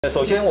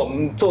首先，我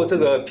们做这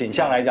个品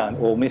项来讲，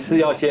我们是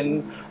要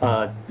先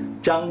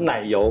将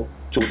奶油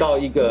煮到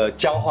一个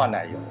焦化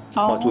奶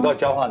油，煮到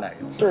焦化奶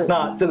油。是。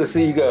那这个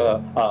是一个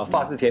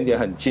法式甜点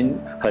很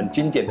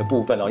经典的部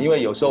分哦，因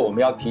为有时候我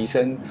们要提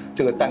升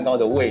这个蛋糕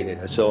的味蕾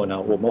的时候呢，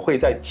我们会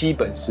在基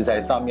本食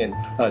材上面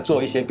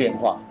做一些变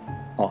化。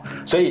哦，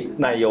所以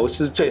奶油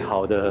是最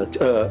好的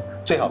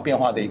最好变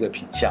化的一个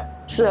品项。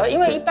是哦，因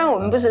为一般我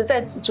们不是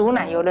在煮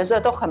奶油的时候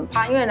都很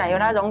怕，因为奶油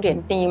它熔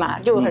点低嘛，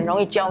就很容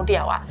易焦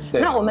掉啊。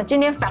那我们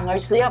今天反而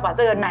是要把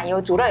这个奶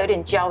油煮到有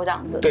点焦这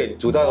样子。对，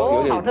煮到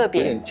有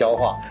点焦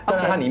化，但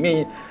是它里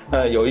面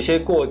有一些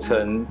过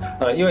程，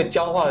因为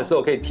焦化的时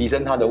候可以提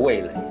升它的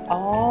味蕾。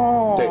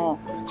哦，对，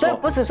所以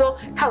不是说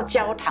靠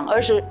焦糖，而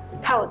是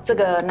靠这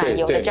个奶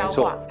油的焦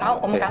化。好，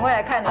我们赶快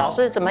来看老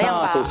师怎么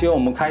样把。首先我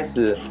们开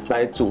始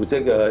来煮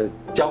这个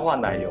焦化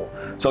奶油。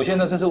首先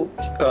呢，这是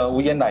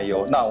无盐奶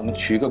油。那我们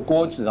取一个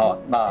锅子哦，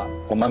那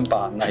我们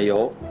把奶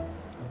油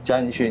加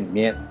进去里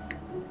面。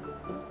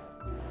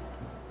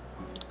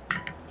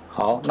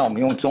好，那我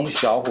们用中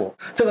小火。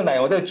这个奶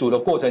油在煮的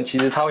过程，其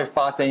实它会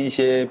发生一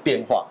些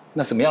变化。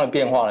那什么样的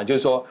变化呢？就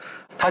是说，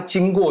它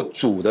经过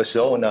煮的时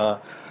候呢，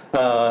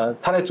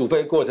它在煮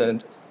沸过程。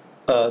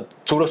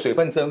除了水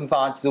分蒸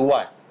发之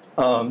外，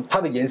它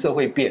的颜色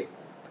会变，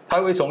它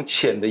会从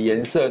浅的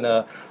颜色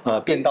呢，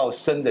变到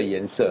深的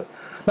颜色。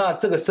那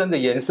这个深的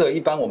颜色，一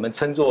般我们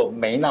称作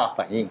梅纳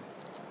反应。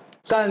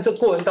当然，这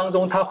过程当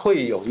中它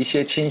会有一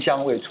些清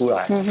香味出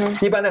来。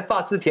一般在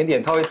法式甜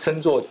点，它会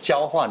称作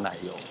焦化奶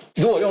油。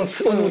如果用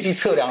温度计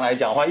测量来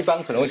讲的话，一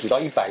般可能会煮到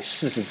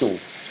140度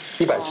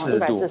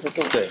，140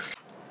度。对。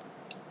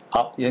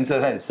好，颜色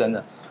开始深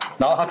了。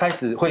然后它开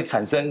始会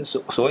产生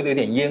所谓的有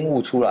点烟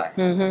雾出来，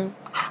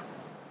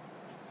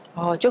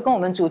哦，就跟我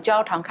们煮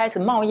焦糖开始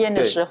冒烟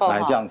的时候，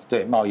来这样子，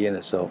对，冒烟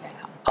的时候，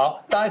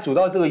好，大概煮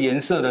到这个颜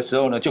色的时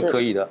候呢就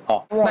可以了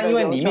哦。那因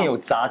为里面有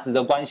杂质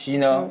的关系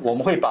呢，我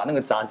们会把那个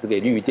杂质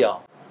给滤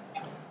掉。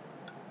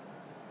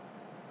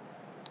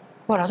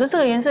哇，老师，这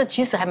个颜色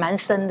其实还蛮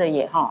深的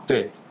耶，哈。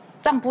对，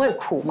这样不会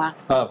苦吗？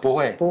不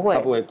会，它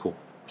不会苦。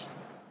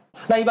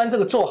那一般这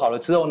个做好了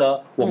之后呢，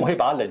我们会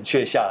把它冷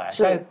却下来，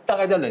大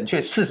概在冷却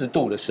40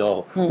度的时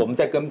候，我们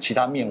再跟其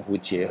他面糊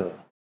结合。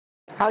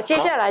好，接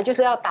下来就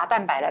是要打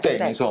蛋白了，对不对？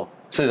对，没错，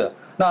是的。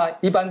那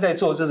一般在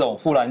做这种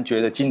富兰爵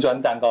的金砖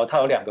蛋糕，它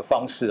有2个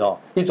方式哦，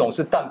一种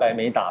是蛋白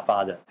没打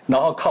发的，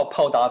然后靠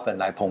泡打粉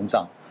来膨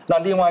胀。那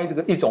另外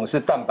一种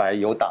是蛋白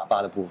有打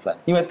发的部分，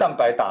因为蛋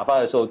白打发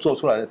的时候做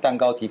出来的蛋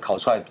糕体烤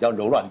出来比较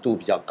柔软度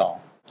比较高。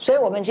所以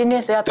我们今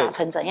天是要打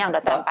成怎样的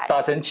蛋白？打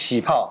成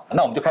起泡，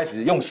那我们就开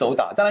始用手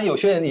打。当然，有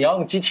些人你要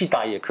用机器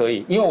打也可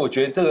以，因为我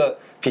觉得这个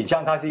品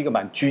项它是一个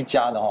蛮居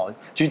家的哦，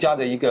居家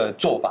的一个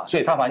做法，所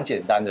以它蛮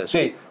简单的，所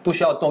以不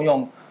需要动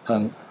用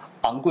很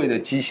昂贵的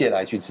机械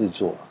来去制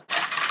作。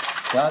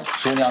然后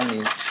厨娘，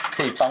你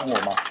可以帮我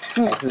吗？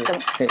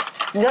可以。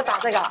你就打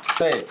这个？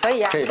对，可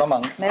以啊，可以帮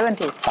忙，没问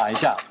题。打一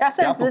下，要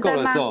顺时针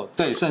吗？不够的时候，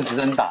对，顺时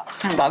针打，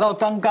打到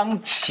刚刚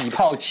起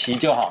泡期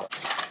就好了。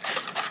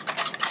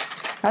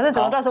老师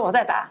怎么都是我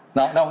在打？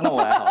那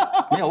我来好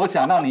了。没有，我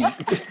想让你，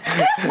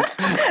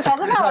老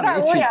师怕我太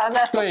无聊了。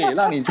对，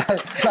让你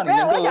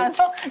能够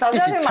一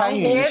起参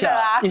与一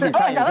下，一起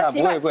参与一下，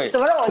不会，怎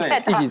么让我在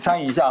打？一起参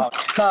与一下。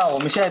那我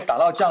们现在打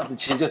到这样子，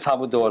其实就差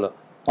不多了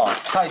哦。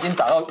它已经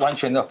打到完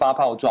全的发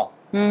泡状。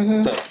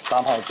对，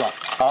发泡状。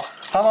好，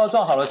发泡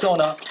状好了之后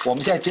呢，我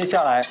们现在接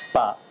下来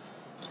把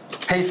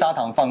黑砂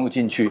糖放入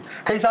进去。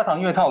黑砂糖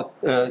因为它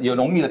有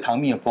浓郁的糖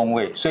蜜的风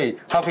味，所以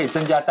它可以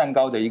增加蛋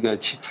糕的一个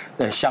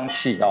香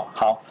气哦。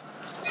好，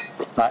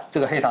来这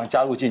个黑糖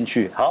加入进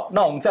去。好，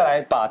那我们再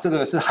来把这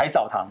个是海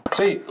藻糖，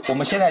所以我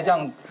们现在这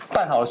样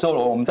拌好的时候，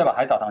我们再把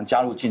海藻糖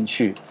加入进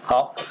去。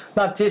好，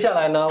那接下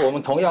来呢，我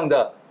们同样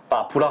的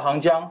把葡萄糖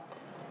浆，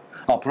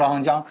葡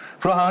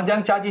萄糖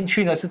浆加进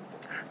去呢是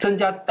增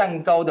加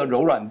蛋糕的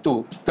柔软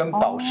度跟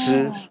保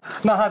湿。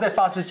那它在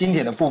法式经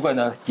典的部分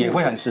呢，也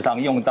会很时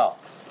常用到。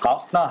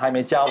好，那还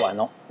没加完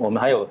哦，我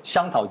们还有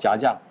香草夹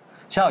酱。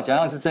香草夹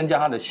酱是增加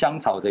它的香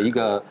草的一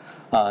个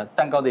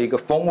蛋糕的一个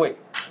风味。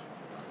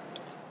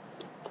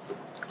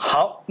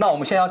好，那我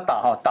们现在要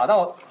打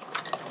到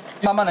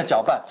慢慢的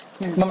搅拌，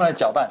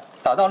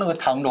打到那个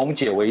糖溶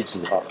解为止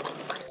哦。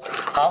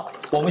好，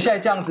我们现在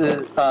这样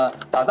子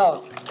打到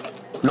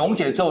溶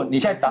解之后，你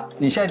现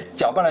在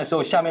搅拌的时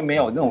候，下面没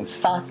有那种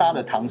沙沙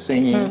的糖声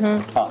音，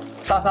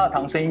沙沙的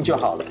糖声音就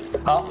好了。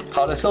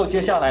好的时候，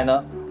接下来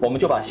呢，我们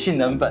就把杏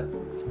仁粉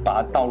把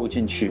它倒入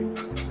进去，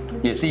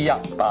也是一样，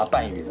把它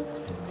拌匀。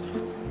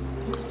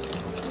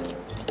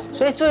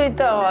所以注意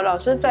到老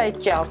师在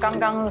搅刚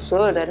刚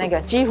所有的那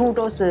个，几乎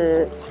都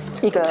是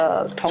一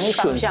个同一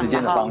方向，顺时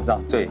间的方向，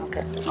对。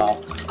OK，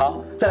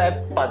 好，再来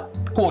把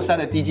过筛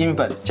的低筋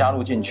粉加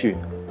入进去。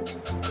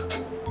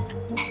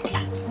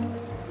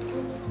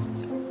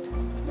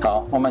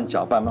好，慢慢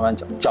搅拌，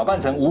搅拌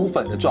成无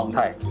粉的状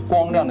态，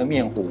光亮的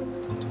面糊。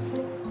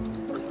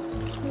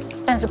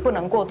但是不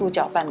能过度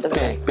搅拌，对不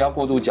对？对，不要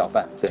过度搅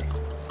拌，对。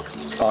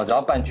只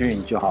要拌均匀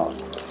就好了。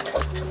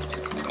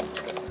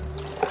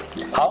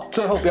好，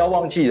最后不要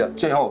忘记了，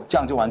最后这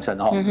样就完成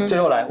了哈。最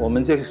后来，我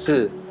们这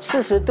是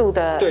40度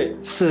的，对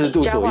，40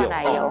度左右。焦化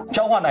奶油，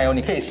焦化奶油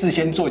你可以事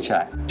先做起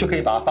来，就可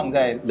以把它放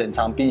在冷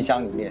藏冰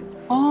箱里面。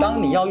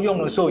当你要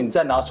用的时候，你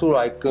再拿出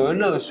来，隔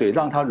热水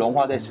让它融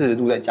化在40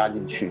度，再加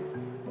进去。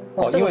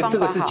因为这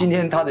个是今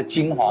天它的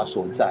精华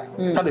所在，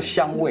它的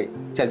香味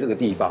在这个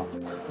地方。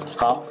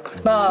好，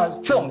那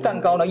这种蛋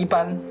糕呢，一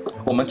般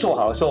我们做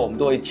好的时候，我们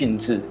都会静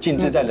置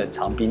在冷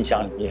藏冰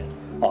箱里面。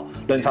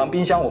冷藏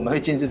冰箱我们会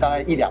静置大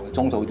概1-2个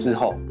钟头之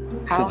后。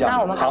好，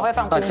那我们赶快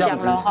放冰箱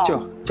了哈。就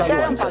这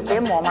样用保洁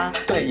膜吗？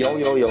对，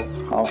有。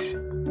好。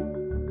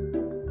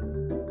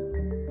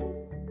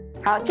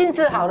好，静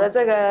置好的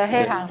这个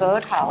黑糖核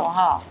桃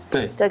哈，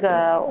对，这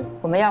个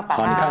我们要把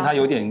它，好，你看它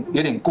有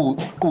点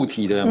固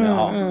体的，有没有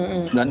哈？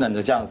冷冷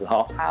的这样子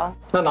哈。好，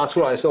那拿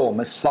出来的时候，我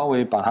们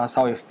把它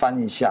稍微翻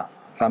一下，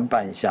翻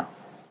拌一下，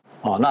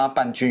让它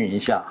拌均匀一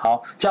下。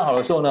好，这样好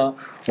的时候呢，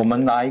我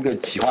们拿一个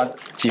挤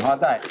花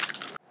袋，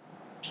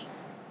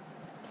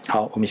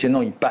好，我们先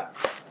弄一半。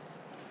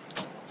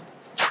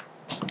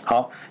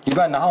好，一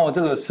半，然后这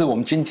个是我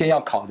们今天要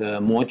烤的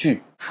模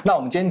具。那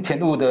我们今天填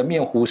入的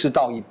面糊是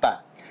倒一半。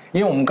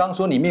因为我们刚刚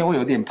说里面会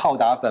有点泡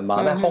打粉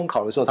嘛，在烘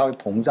烤的时候它会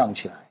膨胀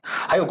起来。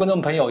还有观众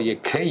朋友也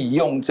可以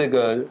用这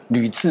个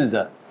铝制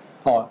的，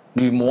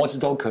铝模子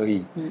都可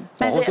以，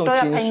但是都要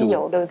喷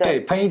油，对不对？对，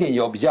喷一点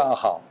油比较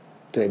好，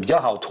对，比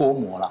较好脱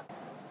模啦。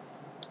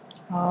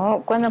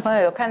观众朋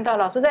友有看到，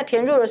老师在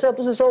填入的时候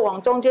不是说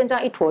往中间这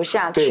样一坨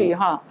下去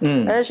哈，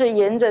而是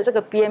沿着这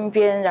个边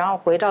边，然后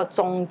回到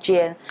中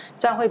间，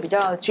这样会比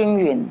较均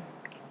匀，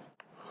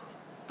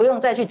不用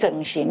再去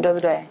整形，对不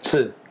对？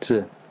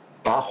是。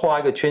把它画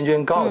一个圈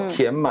圈，刚好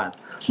填满，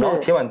然后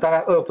填满大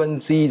概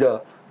1/2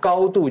的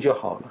高度就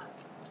好了。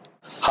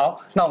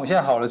好，那我们现在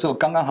好了之后，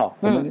刚刚好，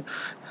我们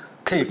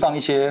可以放一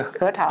些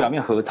表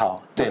面核桃。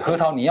对，核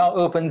桃你要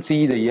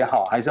1/2的也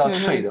好，还是要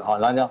脆的哈，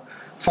然后这样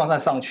放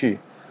上去，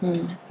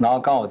然后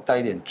刚好带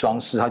一点装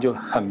饰，它就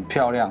很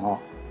漂亮哦。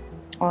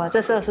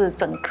这时候是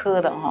整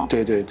颗的哈。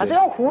对。可是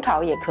用胡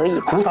桃也可以。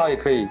胡桃也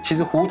可以，其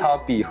实胡桃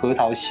比核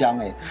桃香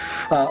哎。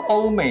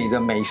欧美的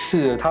美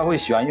式他会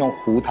喜欢用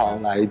胡桃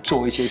来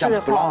做一些像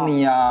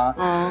brownie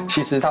啊，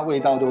其实它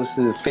味道都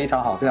是非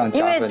常好，非常加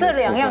分的。因为这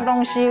2样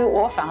东西，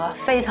我反而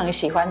非常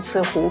喜欢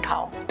吃胡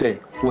桃。对，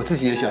我自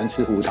己也喜欢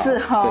吃胡桃。是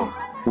哈。对，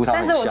胡桃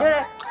很香。但是我觉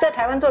得在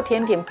台湾做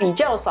甜点比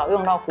较少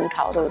用到胡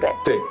桃，对不对？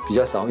对，比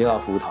较少用到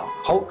胡桃。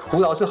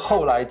胡桃是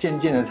后来渐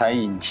渐的才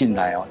引进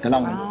来才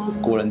让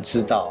国人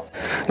知道。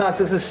那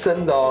这是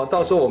生的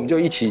到时候我们就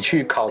一起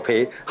去烤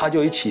焙，它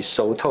就一起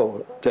熟透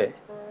了。对，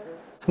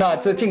那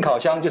这进烤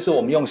箱就是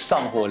我们用上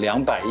火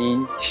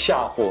210，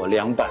下火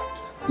200，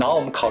然后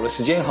我们烤的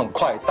时间很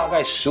快，大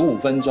概15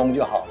分钟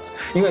就好了。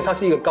因为它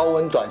是一个高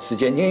温短时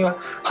间，因为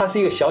它是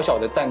一个小小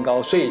的蛋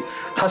糕，所以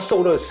它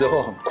受热的时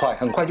候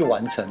很快就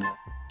完成了。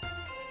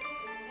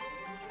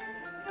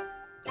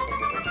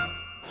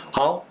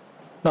好，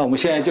那我们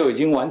现在就已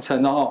经完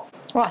成了哦。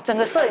哇，整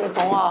个摄影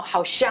棚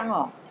好香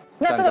哦。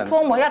那这个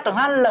脱模要等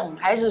它冷，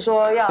还是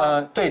说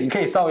要？对，你可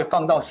以稍微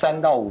放到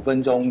3到5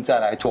分钟再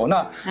来脱。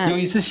那由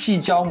于是细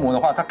胶膜的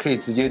话，它可以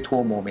直接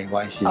脱模，没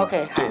关系。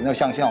OK。对，那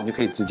像现在我们就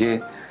可以直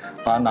接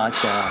把它拿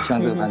起来，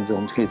像这个盘子我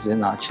们就可以直接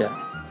拿起来。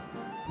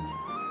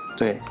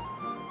对。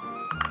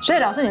所以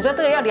老师，你说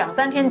这个要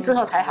2-3天之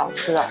后才好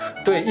吃哦？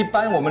对，一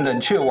般我们冷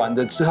却完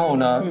的之后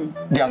呢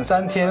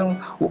，2-3天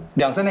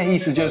的意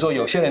思就是说，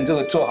有些人这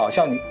个做好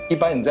像一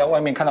般你在外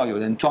面看到有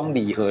人装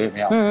礼盒有没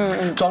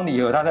有？装礼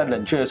盒，他在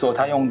冷却的时候，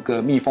他用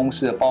个密封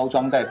式的包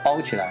装袋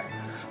包起来，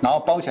然后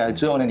包起来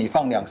之后呢，你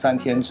放2-3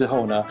天之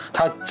后呢，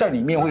它在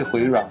里面会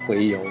回软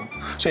回油，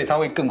所以它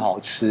会更好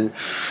吃。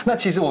那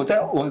其实我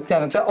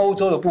讲在欧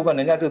洲的部分，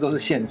人家这个都是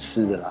现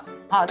吃的啦。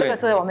好，这个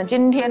是我们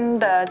今天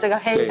的这个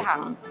黑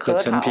糖核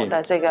桃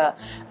的这个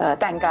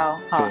蛋糕。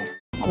好，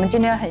我们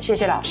今天很谢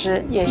谢老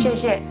师，也谢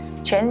谢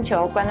全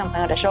球观众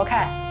朋友的收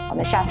看，我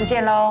们下次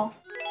见喽。